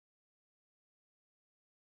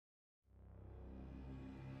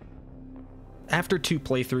After 2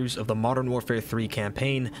 playthroughs of the Modern Warfare 3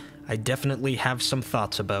 campaign, I definitely have some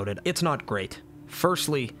thoughts about it. It's not great.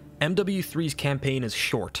 Firstly, MW3's campaign is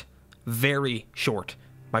short. Very short.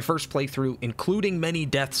 My first playthrough, including many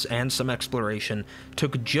deaths and some exploration,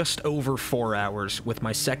 took just over 4 hours, with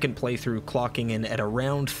my second playthrough clocking in at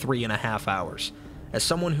around 3.5 hours. As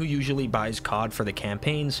someone who usually buys COD for the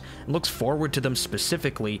campaigns and looks forward to them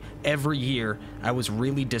specifically every year, I was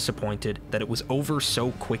really disappointed that it was over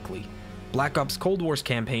so quickly. Black Ops Cold War's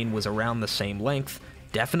campaign was around the same length,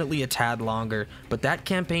 definitely a tad longer, but that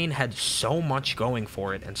campaign had so much going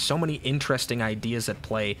for it and so many interesting ideas at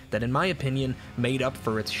play that in my opinion made up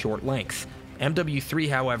for its short length. MW3,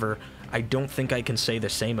 however, I don't think I can say the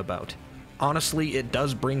same about. Honestly, it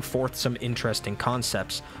does bring forth some interesting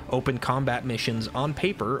concepts. Open combat missions on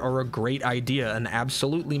paper are a great idea and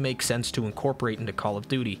absolutely make sense to incorporate into Call of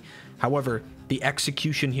Duty. However, the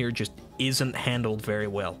execution here just isn't handled very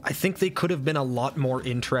well. I think they could have been a lot more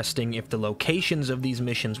interesting if the locations of these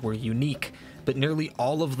missions were unique, but nearly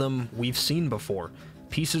all of them we've seen before.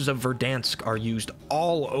 Pieces of Verdansk are used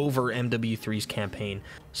all over MW3's campaign,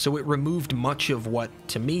 so it removed much of what,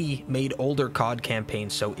 to me, made older COD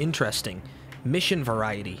campaigns so interesting. Mission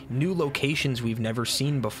variety, new locations we've never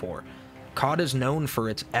seen before. COD is known for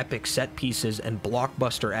its epic set pieces and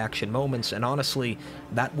blockbuster action moments, and honestly,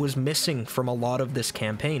 that was missing from a lot of this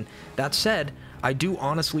campaign. That said, I do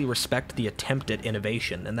honestly respect the attempt at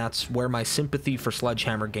innovation, and that's where my sympathy for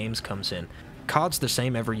Sledgehammer Games comes in. COD's the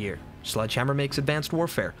same every year. Sledgehammer makes Advanced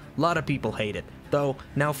Warfare. A lot of people hate it, though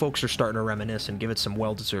now folks are starting to reminisce and give it some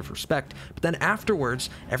well-deserved respect, but then afterwards,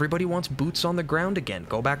 everybody wants boots on the ground again,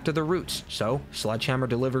 go back to the roots. So, Sledgehammer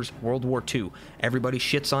delivers World War II. Everybody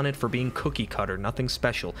shits on it for being cookie cutter, nothing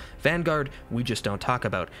special. Vanguard, we just don't talk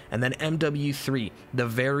about. And then MW3, the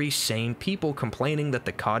very same people complaining that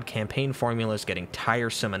the COD campaign formula is getting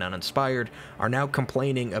tiresome and uninspired, are now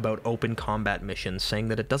complaining about open combat missions, saying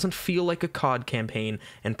that it doesn't feel like a COD campaign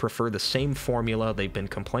and prefer the same formula they've been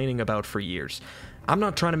complaining about for years. I'm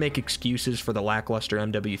not trying to make excuses for the lackluster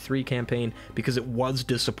MW3 campaign, because it was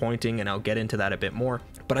disappointing and I'll get into that a bit more,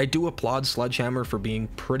 but I do applaud Sledgehammer for being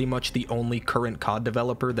pretty much the only current COD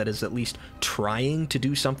developer that is at least trying to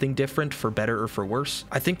do something different, for better or for worse.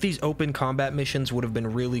 I think these open combat missions would have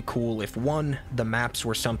been really cool if 1, the maps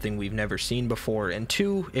were something we've never seen before, and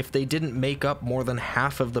 2, if they didn't make up more than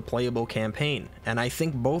half of the playable campaign. And I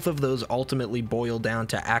think both of those ultimately boil down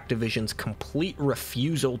to Activision's complete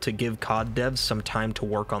refusal to give COD devs some time to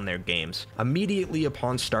work on their games. Immediately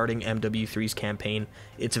upon starting MW3's campaign,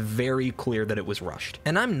 it's very clear that it was rushed.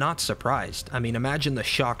 And I'm not surprised. I mean, imagine the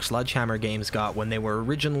shock Sledgehammer Games got when they were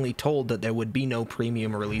originally told that there would be no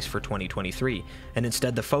premium release for 2023, and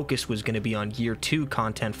instead the focus was going to be on Year 2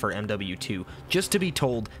 content for MW2, just to be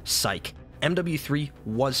told, psych. MW3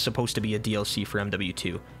 was supposed to be a DLC for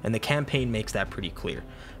MW2, and the campaign makes that pretty clear.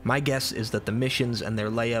 My guess is that the missions and their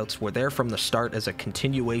layouts were there from the start as a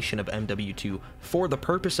continuation of MW2 for the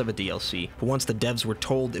purpose of a DLC, but once the devs were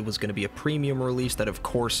told it was going to be a premium release that of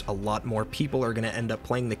course a lot more people are going to end up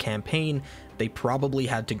playing the campaign, they probably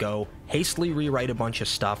had to go hastily rewrite a bunch of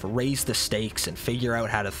stuff, raise the stakes, and figure out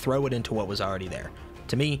how to throw it into what was already there.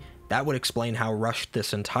 To me, that would explain how rushed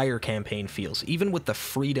this entire campaign feels. Even with the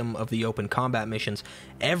freedom of the open combat missions,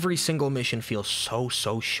 every single mission feels so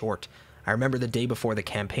short. I remember the day before the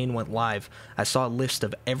campaign went live, I saw a list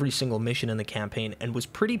of every single mission in the campaign and was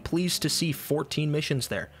pretty pleased to see 14 missions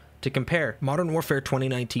there. To compare, Modern Warfare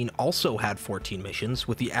 2019 also had 14 missions,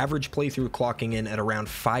 with the average playthrough clocking in at around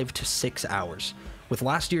 5 to 6 hours, with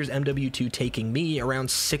last year's MW2 taking me around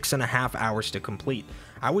 6.5 hours to complete.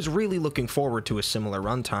 I was really looking forward to a similar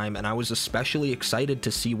runtime, and I was especially excited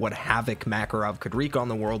to see what havoc Makarov could wreak on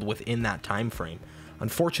the world within that time frame.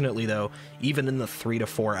 Unfortunately though, even in the 3 to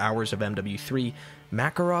 4 hours of MW3,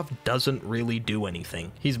 Makarov doesn't really do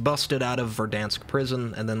anything. He's busted out of Verdansk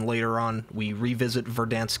prison, and then later on, we revisit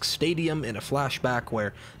Verdansk Stadium in a flashback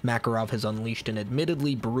where Makarov has unleashed an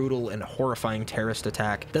admittedly brutal and horrifying terrorist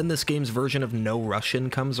attack. Then this game's version of No Russian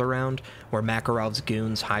comes around, where Makarov's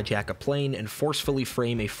goons hijack a plane and forcefully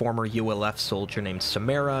frame a former ULF soldier named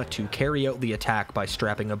Samara to carry out the attack by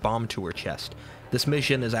strapping a bomb to her chest. This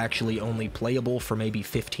mission is actually only playable for maybe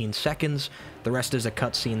 15 seconds, the rest is a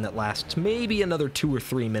cutscene that lasts maybe another 2 or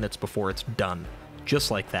 3 minutes before it's done.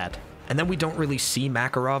 Just like that. And then we don't really see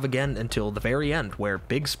Makarov again until the very end, where,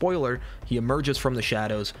 big spoiler, he emerges from the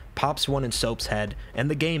shadows, pops one in Soap's head,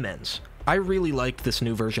 and the game ends. I really liked this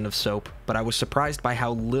new version of Soap, but I was surprised by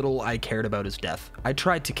how little I cared about his death. I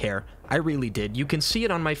tried to care, I really did, you can see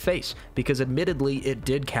it on my face, because admittedly it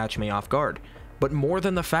did catch me off guard. But more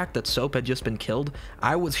than the fact that Soap had just been killed,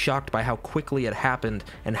 I was shocked by how quickly it happened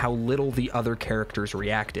and how little the other characters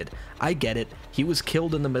reacted. I get it, he was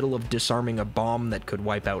killed in the middle of disarming a bomb that could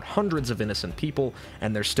wipe out hundreds of innocent people,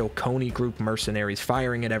 and there's still Coney Group mercenaries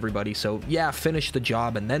firing at everybody, so yeah, finish the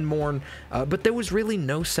job and then mourn, but there was really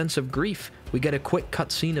no sense of grief. We get a quick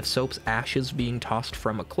cutscene of Soap's ashes being tossed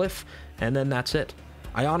from a cliff, and then that's it.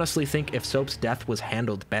 I honestly think if Soap's death was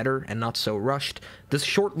handled better and not so rushed, this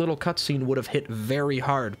short little cutscene would have hit very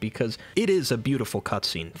hard, because it is a beautiful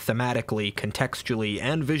cutscene, thematically, contextually,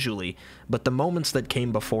 and visually, but the moments that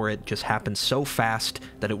came before it just happened so fast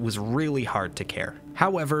that it was really hard to care.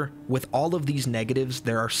 However, with all of these negatives,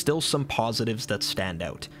 there are still some positives that stand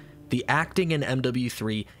out. The acting in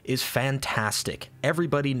MW3 is fantastic.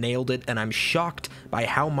 Everybody nailed it, and I'm shocked by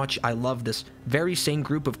how much I love this very same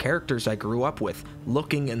group of characters I grew up with,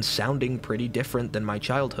 looking and sounding pretty different than my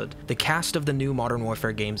childhood. The cast of the new Modern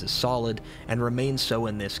Warfare games is solid, and remains so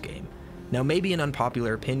in this game. Now, maybe an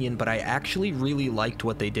unpopular opinion, but I actually really liked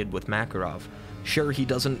what they did with Makarov. Sure, he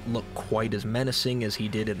doesn't look quite as menacing as he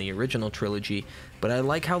did in the original trilogy, but I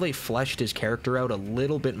like how they fleshed his character out a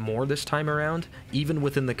little bit more this time around, even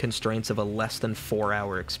within the constraints of a less than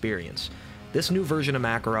 4-hour experience. This new version of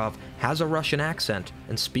Makarov has a Russian accent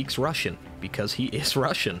and speaks Russian, because he is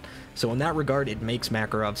Russian, so in that regard it makes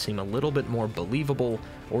Makarov seem a little bit more believable,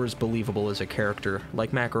 or as believable as a character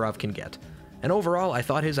like Makarov can get. And overall, I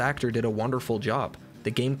thought his actor did a wonderful job. The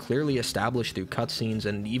game clearly established through cutscenes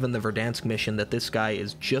and even the Verdansk mission that this guy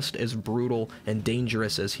is just as brutal and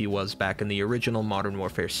dangerous as he was back in the original Modern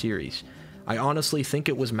Warfare series. I honestly think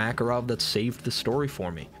it was Makarov that saved the story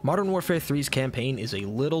for me. Modern Warfare 3's campaign is a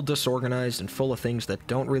little disorganized and full of things that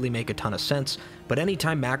don't really make a ton of sense, but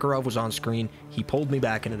anytime Makarov was on screen, he pulled me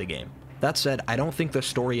back into the game. That said, I don't think the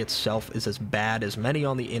story itself is as bad as many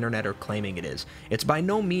on the internet are claiming it is. It's by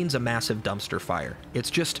no means a massive dumpster fire.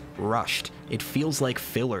 It's just rushed. It feels like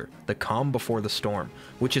filler, the calm before the storm,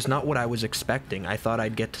 which is not what I was expecting. I thought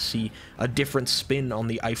I'd get to see a different spin on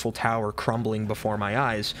the Eiffel Tower crumbling before my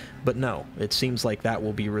eyes, but no, it seems like that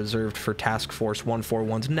will be reserved for Task Force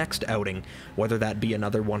 141's next outing, whether that be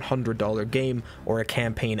another $100 game or a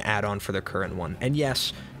campaign add-on for the current one. And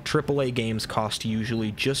yes, AAA games cost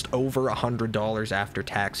usually just over $100 after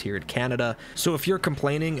tax here in Canada, so if you're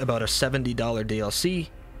complaining about a $70 DLC,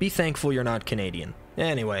 be thankful you're not Canadian.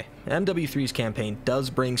 Anyway, MW3's campaign does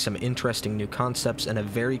bring some interesting new concepts and a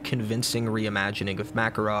very convincing reimagining of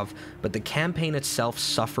Makarov, but the campaign itself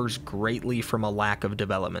suffers greatly from a lack of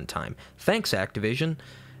development time. Thanks, Activision.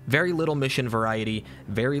 Very little mission variety,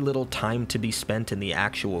 very little time to be spent in the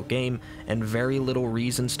actual game, and very little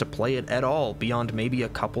reasons to play it at all, beyond maybe a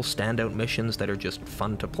couple standout missions that are just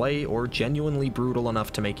fun to play or genuinely brutal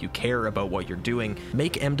enough to make you care about what you're doing,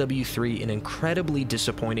 make MW3 an incredibly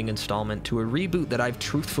disappointing installment to a reboot that I've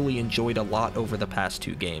truthfully enjoyed a lot over the past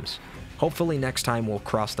 2 games. Hopefully next time we'll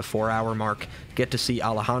cross the 4-hour mark, get to see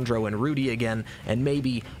Alejandro and Rudy again, and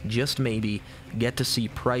maybe, just maybe, get to see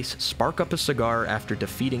Price spark up a cigar after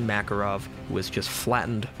defeating Makarov, who has just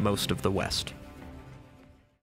flattened most of the West.